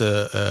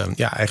moeten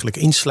eigenlijk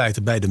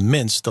inslijten bij de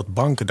mens. Dat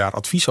banken daar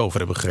advies over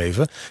hebben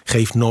gegeven.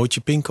 Geef nooit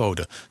je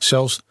pincode.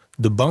 Zelfs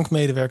de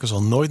bankmedewerker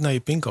zal nooit naar je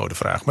pincode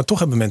vragen. Maar toch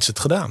hebben mensen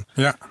het gedaan.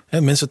 Ja.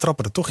 Mensen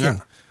trappen er toch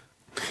in.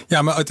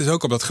 Ja, maar het is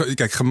ook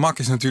kijk, gemak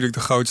is natuurlijk de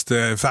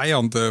grootste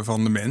vijand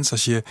van de mens.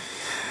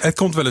 Het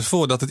komt wel eens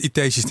voor dat het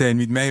IT-systeem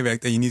niet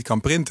meewerkt en je niet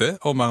kan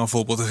printen, om maar een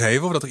voorbeeld te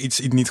geven, of dat er iets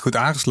niet goed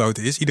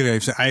aangesloten is. Iedereen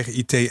heeft zijn eigen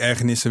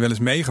IT-ergernissen wel eens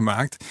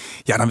meegemaakt.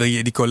 Ja, dan wil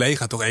je die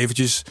collega toch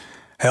eventjes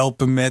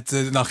helpen met,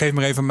 nou geef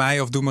maar even mij,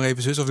 of doe maar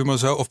even zus, of doe maar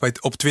zo. Of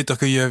op Twitter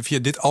kun je via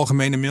dit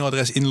algemene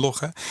mailadres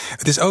inloggen.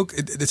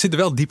 Het zit er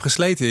wel diep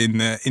gesleten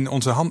in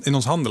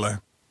ons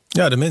handelen.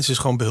 Ja, de mens is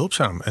gewoon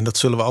behulpzaam. En dat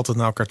zullen we altijd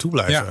naar elkaar toe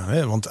blijven.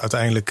 Ja. Want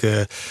uiteindelijk,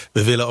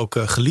 we willen ook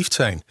geliefd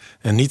zijn.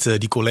 En niet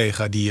die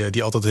collega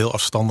die altijd heel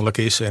afstandelijk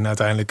is en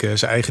uiteindelijk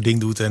zijn eigen ding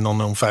doet en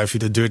dan om 5 uur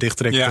de deur dicht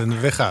trekt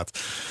en weggaat.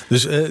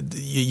 Dus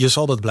je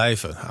zal dat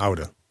blijven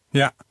houden.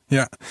 Ja.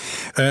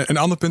 Een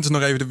ander punt is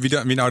nog even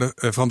wie nou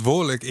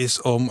verantwoordelijk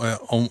is om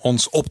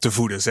ons op te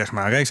voeden, zeg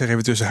maar. Ik zeg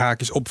even tussen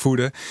haakjes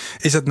opvoeden.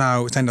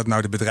 Zijn dat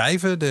nou de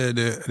bedrijven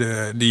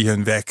die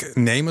hun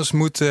werknemers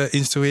moeten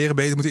instrueren,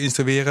 beter moeten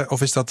instrueren?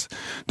 Of is dat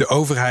de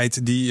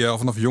overheid die al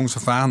vanaf jongs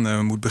af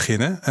aan moet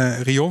beginnen?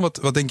 Rion,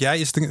 wat denk jij?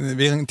 Is het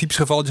weer een typisch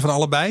gevalletje van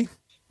allebei?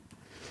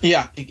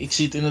 Ja, ik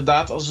zie het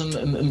inderdaad als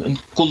een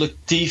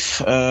collectief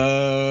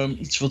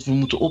iets wat we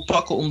moeten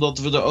oppakken, omdat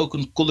we er ook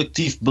een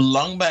collectief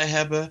belang bij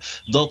hebben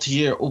dat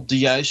hier op de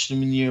juiste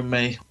manier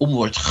mee om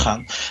wordt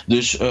gegaan.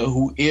 Dus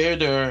hoe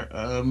eerder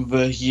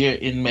we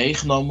hierin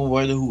meegenomen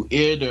worden, hoe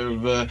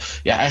eerder we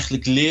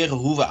eigenlijk leren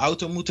hoe we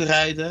auto moeten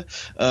rijden,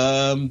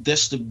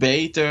 des te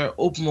beter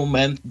op het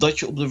moment dat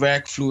je op de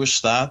werkvloer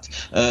staat.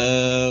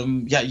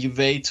 Je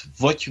weet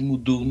wat je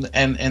moet doen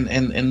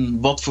en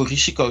wat voor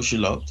risico's je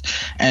loopt.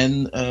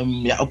 En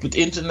op het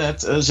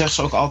internet zegt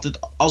ze ook altijd,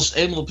 als het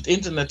eenmaal op het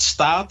internet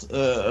staat,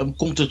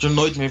 komt het er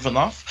nooit meer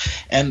vanaf.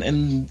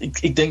 En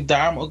ik denk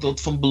daarom ook dat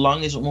het van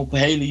belang is om op een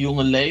hele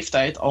jonge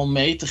leeftijd al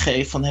mee te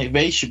geven van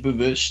wees je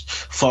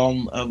bewust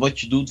van wat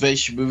je doet,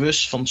 wees je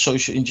bewust van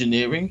social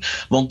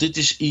engineering. Want dit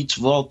is iets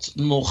wat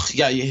nog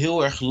je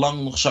heel erg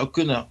lang nog zou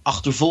kunnen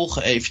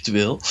achtervolgen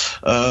eventueel.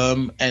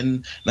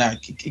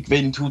 Ik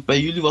weet niet hoe het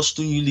bij jullie was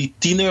toen jullie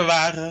tiener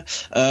waren.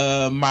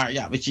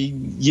 Maar weet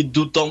je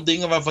doet dan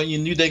dingen waarvan je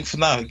nu denkt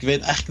van ik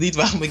weet eigenlijk niet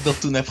waarom ik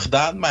dat toen heb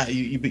gedaan, maar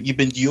je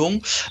bent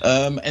jong.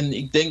 En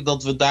ik denk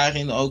dat we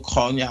daarin ook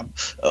gewoon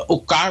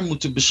elkaar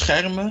moeten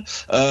beschermen.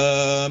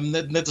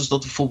 Net als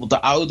dat bijvoorbeeld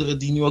de ouderen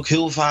die nu ook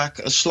heel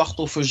vaak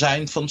slachtoffer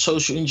zijn van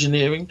social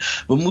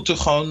engineering. We moeten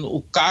gewoon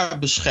elkaar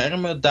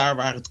beschermen daar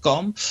waar het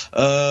kan.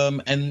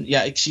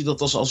 Ik zie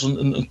dat als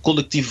een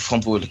collectieve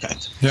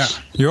verantwoordelijkheid. Ja,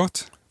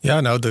 Jort?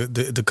 Ja, nou,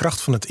 de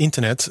kracht van het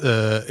internet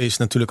is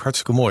natuurlijk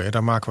hartstikke mooi. Hè?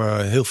 Daar maken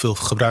we heel veel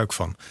gebruik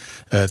van.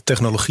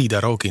 Technologie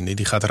daar ook in,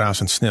 die gaat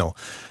razendsnel.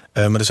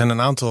 Maar er zijn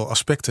een aantal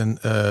aspecten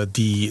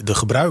die de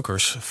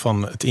gebruikers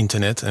van het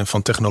internet en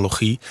van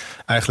technologie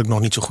eigenlijk nog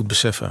niet zo goed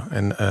beseffen.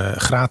 En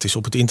gratis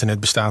op het internet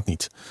bestaat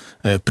niet.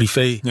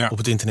 Privé op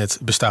het internet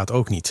bestaat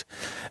ook niet.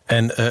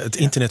 En het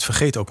internet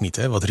vergeet ook niet,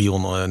 hè, wat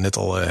Rion net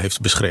al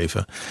heeft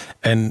beschreven.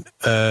 En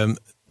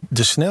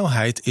de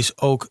snelheid is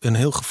ook een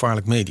heel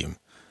gevaarlijk medium.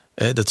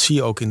 Dat zie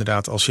je ook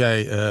inderdaad als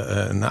jij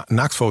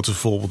naaktfoto's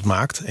bijvoorbeeld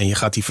maakt en je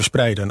gaat die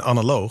verspreiden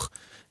analoog.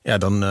 Ja,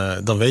 dan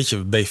ben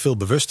je veel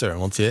bewuster.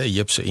 Want je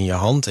hebt ze in je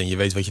hand en je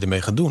weet wat je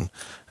ermee gaat doen.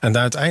 En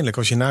dan uiteindelijk,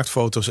 als je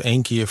naaktfoto's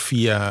 1 keer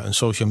via een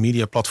social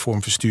media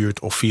platform verstuurt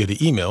of via de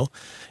e-mail,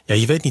 ja,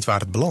 je weet niet waar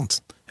het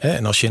belandt.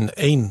 En als je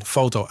 1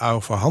 foto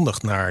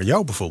overhandigt naar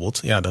jou bijvoorbeeld,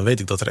 ja, dan weet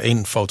ik dat er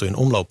 1 foto in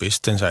omloop is,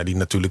 tenzij die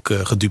natuurlijk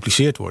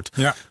gedupliceerd wordt.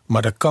 Ja.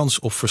 Maar de kans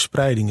op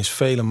verspreiding is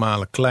vele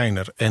malen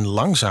kleiner en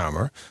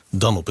langzamer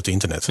dan op het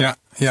internet.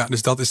 Ja,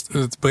 dus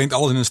het brengt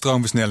alles in een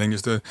stroomversnelling.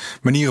 Dus de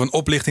manieren van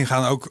oplichting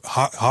gaan ook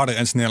harder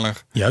en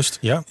sneller. Juist,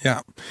 ja.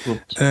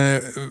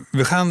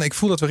 Ik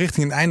voel dat we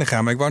richting het einde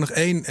gaan. Maar ik wou nog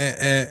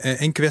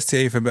één kwestie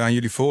even aan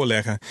jullie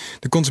voorleggen.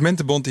 De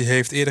Consumentenbond die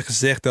heeft eerder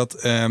gezegd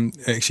dat,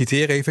 ik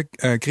citeer even,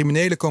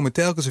 criminelen komen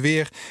telkens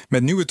weer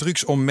met nieuwe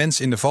trucs om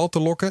mensen in de val te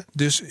lokken.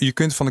 Dus je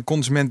kunt van de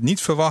consument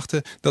niet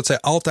verwachten dat zij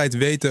altijd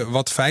weten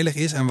wat veilig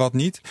is en wat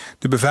niet.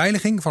 De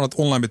beveiliging van het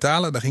online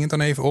betalen, daar ging het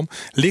dan even om,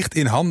 ligt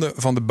in handen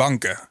van de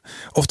banken.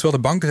 Oftewel, de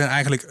banken zijn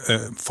eigenlijk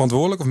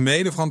verantwoordelijk of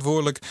mede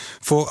verantwoordelijk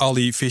voor al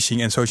die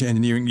phishing en social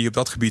engineering die op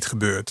dat gebied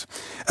gebeurt.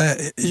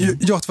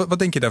 Jort, wat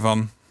denk je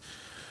daarvan?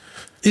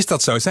 Is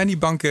dat zo? Zijn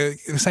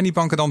die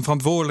banken dan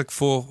verantwoordelijk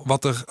voor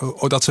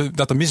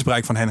dat er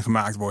misbruik van hen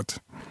gemaakt wordt?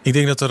 Ik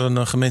denk dat er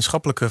een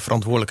gemeenschappelijke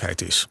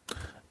verantwoordelijkheid is.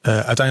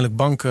 Uiteindelijk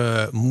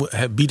banken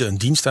bieden een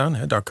dienst aan.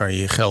 Daar kan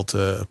je geld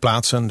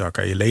plaatsen, daar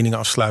kan je leningen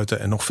afsluiten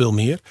en nog veel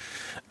meer.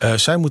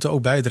 Zij moeten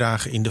ook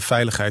bijdragen in de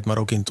veiligheid, maar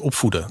ook in het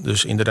opvoeden.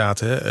 Dus inderdaad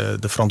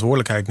de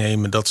verantwoordelijkheid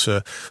nemen dat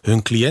ze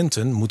hun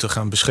cliënten moeten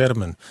gaan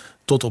beschermen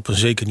tot op een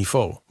zeker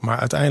niveau. Maar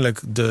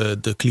uiteindelijk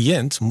de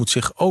cliënt moet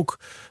zich ook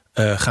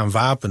gaan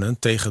wapenen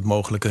tegen het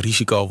mogelijke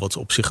risico wat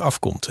op zich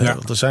afkomt. Ja.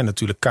 Want er zijn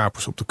natuurlijk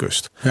kapers op de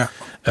kust. Ja.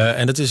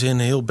 En dat is een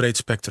heel breed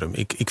spectrum.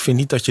 Ik vind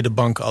niet dat je de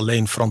bank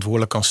alleen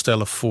verantwoordelijk kan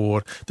stellen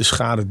voor de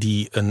schade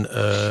die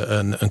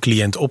een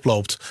cliënt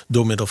oploopt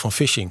door middel van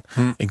phishing.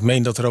 Ik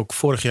meen dat er ook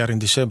vorig jaar in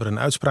december een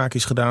uitspraak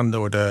is gedaan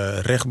door de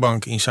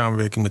rechtbank in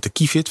samenwerking met de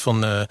Kifid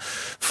van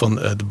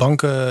de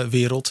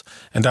bankenwereld.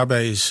 En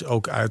daarbij is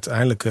ook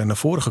uiteindelijk naar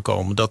voren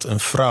gekomen dat een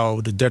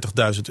vrouw de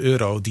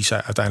 €30.000 die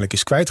zij uiteindelijk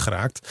is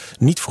kwijtgeraakt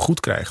niet vergoed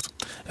krijgt.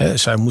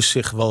 Zij moest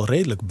zich wel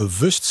redelijk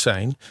bewust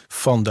zijn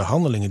van de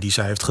handelingen die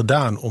zij heeft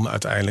gedaan om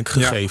uiteindelijk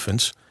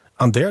gegevens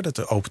aan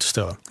derden open te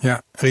stellen.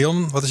 Ja,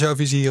 Rion, wat is jouw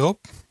visie hierop?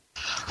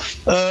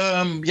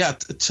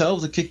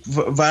 Hetzelfde. Kijk,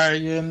 waar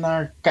je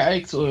naar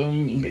kijkt,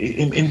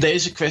 in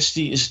deze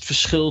kwestie is het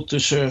verschil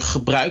tussen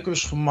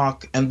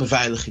gebruikersgemak en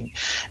beveiliging.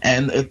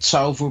 En het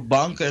zou voor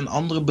banken en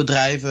andere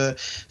bedrijven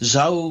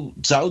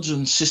zouden ze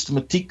een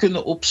systematiek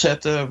kunnen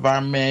opzetten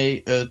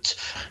waarmee het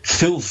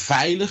veel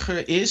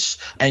veiliger is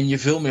en je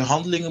veel meer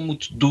handelingen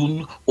moet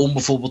doen om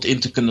bijvoorbeeld in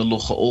te kunnen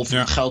loggen of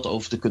geld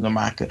over te kunnen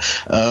maken.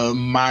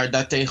 Maar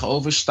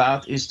daartegenover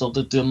staat is dat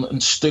het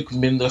een stuk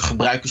minder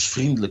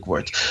gebruikersvriendelijk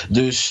wordt.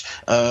 Dus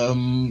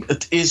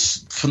het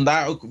is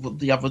vandaar ook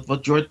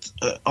wat Jort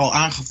al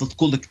aangaf, dat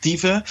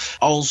collectieve.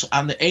 Als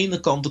aan de ene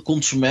kant de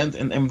consument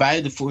en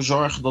wij ervoor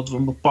zorgen dat we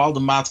een bepaalde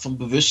maat van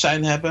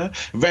bewustzijn hebben,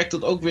 werkt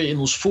dat ook weer in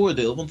ons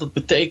voordeel. Want dat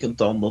betekent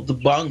dan dat de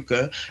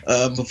banken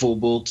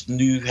bijvoorbeeld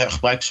nu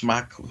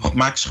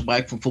maken ze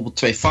gebruik van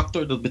bijvoorbeeld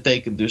 2-factor. Dat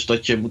betekent dus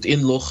dat je moet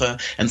inloggen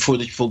en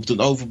voordat je bijvoorbeeld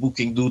een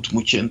overboeking doet,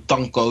 moet je een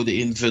tankcode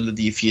invullen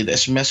die je via de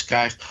sms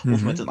krijgt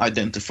of met een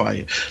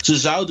identifier. Ze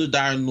zouden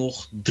daar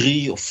nog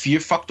 3 of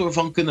 4-factor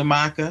van kunnen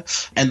maken.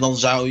 En dan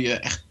zou je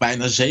echt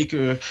bijna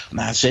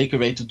zeker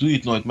weten doe je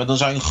het nooit. Maar dan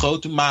zou je een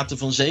grote mate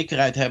van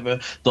zekerheid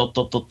hebben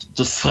dat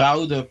de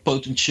fraude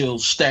potentieel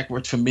sterk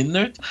wordt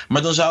verminderd.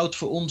 Maar dan zou het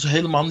voor ons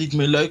helemaal niet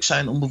meer leuk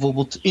zijn om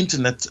bijvoorbeeld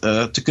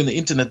te kunnen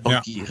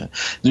internetbankieren. Ja.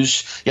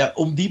 Dus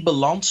om die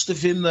balans te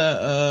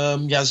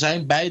vinden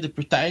zijn beide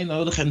partijen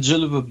nodig en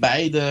zullen we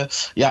beide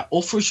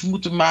offers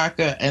moeten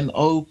maken en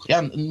ook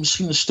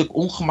misschien een stuk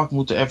ongemak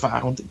moeten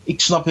ervaren. Want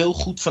ik snap heel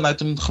goed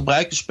vanuit een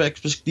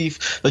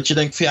gebruikersperspectief dat je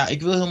denkt van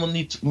ik wil helemaal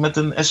niet met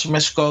een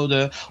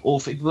sms-code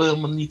of ik wil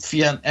helemaal niet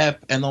via een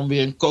app en dan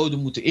weer een code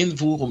moeten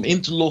invoeren om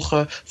in te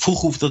loggen.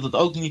 Vroeger hoefde dat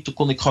ook niet, toen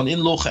kon ik gewoon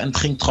inloggen en het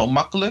ging gewoon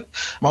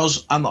makkelijk. Maar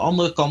als aan de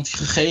andere kant die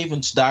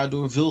gegevens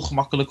daardoor veel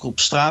gemakkelijker op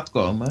straat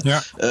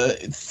komen,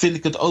 vind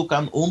ik het ook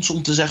aan ons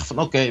om te zeggen van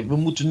oké, we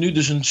moeten nu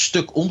dus een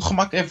stuk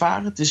ongemak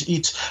ervaren. Het is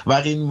iets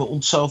waarin we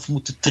onszelf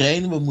moeten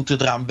trainen, we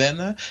moeten eraan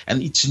wennen.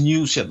 En iets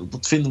nieuws,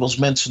 dat vinden we als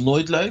mensen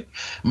nooit leuk.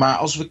 Maar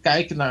als we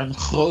kijken naar een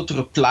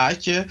grotere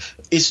plaatje,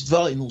 is het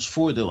wel in ons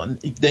voordeel. En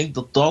ik denk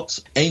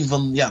dat een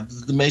van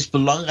de meest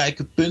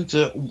belangrijke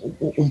punten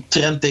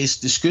omtrent deze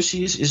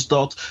discussie is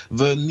dat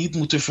we niet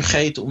moeten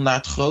vergeten om naar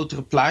het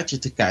grotere plaatje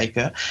te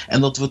kijken.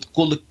 En dat we het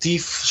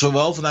collectief,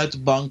 zowel vanuit de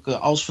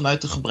banken als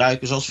vanuit de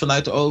gebruikers, als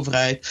vanuit de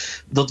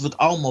overheid, dat we het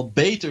allemaal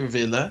beter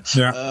willen.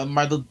 Ja.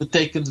 Maar dat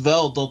betekent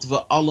wel dat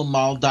we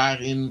allemaal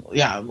daarin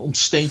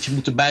ons steentje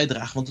moeten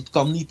bijdragen. Want het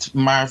kan niet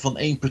maar van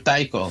één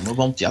partij komen.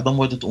 Want dan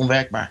wordt het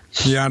onwerkbaar.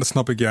 Ja, dat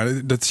snap ik.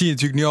 Ja. Dat zie je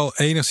natuurlijk nu al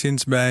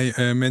enigszins bij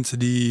mensen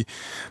die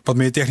wat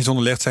meer technisch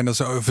onderlegd zijn. Dat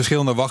ze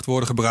verschillende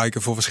wachtwoorden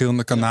gebruiken voor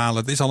verschillende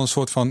kanalen. Het is al een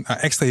soort van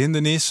extra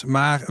hindernis.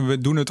 Maar we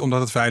doen het omdat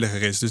het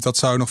veiliger is. Dus dat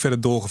zou nog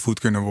verder doorgevoerd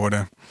kunnen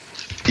worden.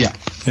 Ja.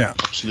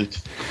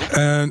 Absoluut.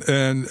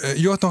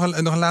 Jort, nog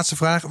een laatste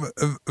vraag.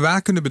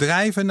 Waar kunnen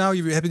bedrijven nou,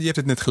 je hebt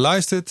het net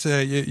geluisterd,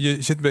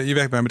 je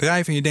werkt bij een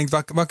bedrijf en je denkt,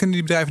 waar kunnen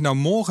die bedrijven nou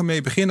morgen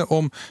mee beginnen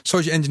om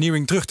social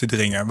engineering terug te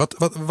dringen?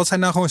 Wat zijn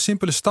nou gewoon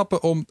simpele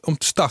stappen om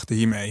te starten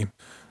hiermee?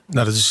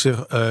 Nou, dat is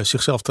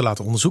zichzelf te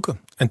laten onderzoeken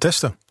en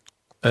testen.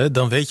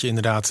 Dan weet je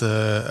inderdaad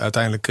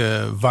uiteindelijk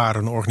waar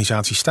een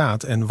organisatie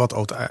staat en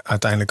wat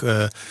uiteindelijk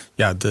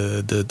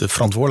de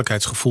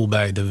verantwoordelijkheidsgevoel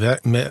bij de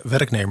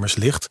werknemers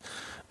ligt.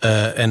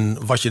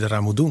 En wat je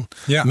eraan moet doen.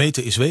 Ja.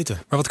 Meten is weten.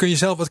 Maar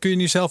wat kun je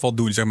nu zelf al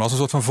doen, zeg maar, als een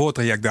soort van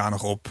voortraject daar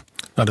nog op?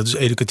 Nou, dat is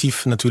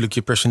educatief natuurlijk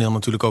je personeel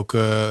natuurlijk ook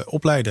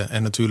opleiden.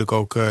 En natuurlijk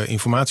ook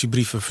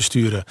informatiebrieven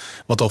versturen,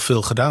 wat al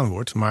veel gedaan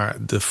wordt. Maar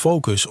de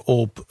focus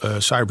op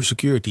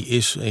cybersecurity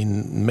is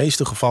in de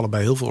meeste gevallen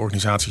bij heel veel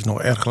organisaties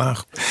nog erg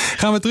laag.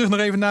 Gaan we terug nog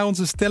even naar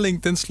onze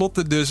stelling. Ten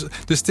slotte dus.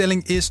 De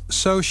stelling is: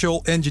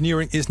 social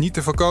engineering is niet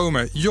te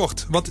voorkomen.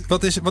 Jort,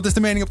 wat is de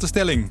mening op de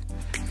stelling?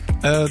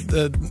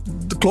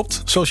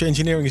 Klopt, social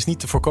engineering is niet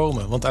te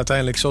voorkomen. Want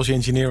uiteindelijk social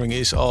engineering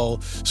is al,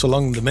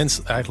 zolang de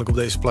mens eigenlijk op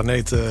deze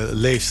planeet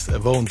leeft,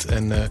 woont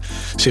en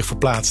zich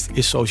verplaatst,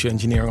 is social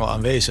engineering al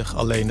aanwezig.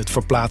 Alleen het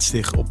verplaatst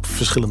zich op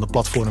verschillende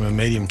platformen en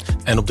medium.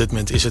 En op dit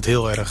moment is het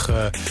heel erg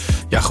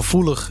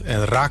gevoelig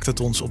en raakt het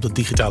ons op de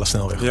digitale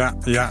snelweg.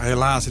 Ja,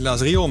 helaas.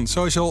 Rion,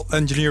 social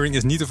engineering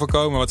is niet te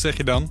voorkomen. Wat zeg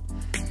je dan?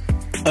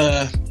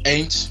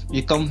 Eens.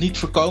 Je kan het niet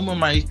voorkomen,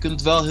 maar je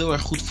kunt wel heel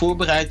erg goed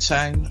voorbereid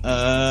zijn.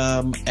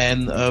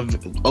 En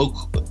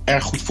ook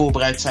erg goed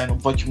voorbereid zijn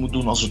op wat je moet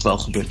doen als het wel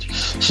gebeurt.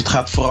 Dus het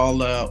gaat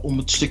vooral om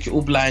het stukje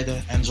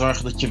opleiden en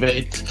zorgen dat je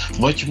weet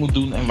wat je moet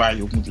doen en waar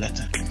je op moet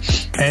letten.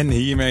 En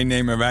hiermee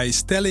nemen wij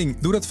stelling.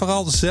 Doe dat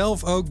vooral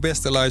zelf ook,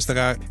 beste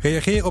luisteraar.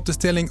 Reageer op de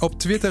stelling op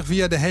Twitter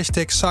via de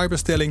hashtag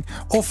Cyberstelling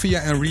of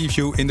via een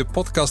review in de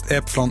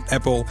podcast-app van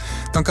Apple.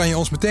 Dan kan je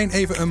ons meteen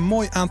even een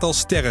mooi aantal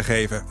sterren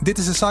geven. Dit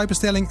is de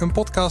Cyberstelling, een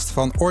podcast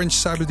van Orange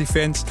Cyber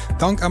Defense.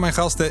 Dank aan mijn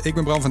gasten. Ik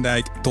ben Bram van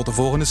Dijk. Tot de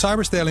volgende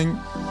Cyberstelling.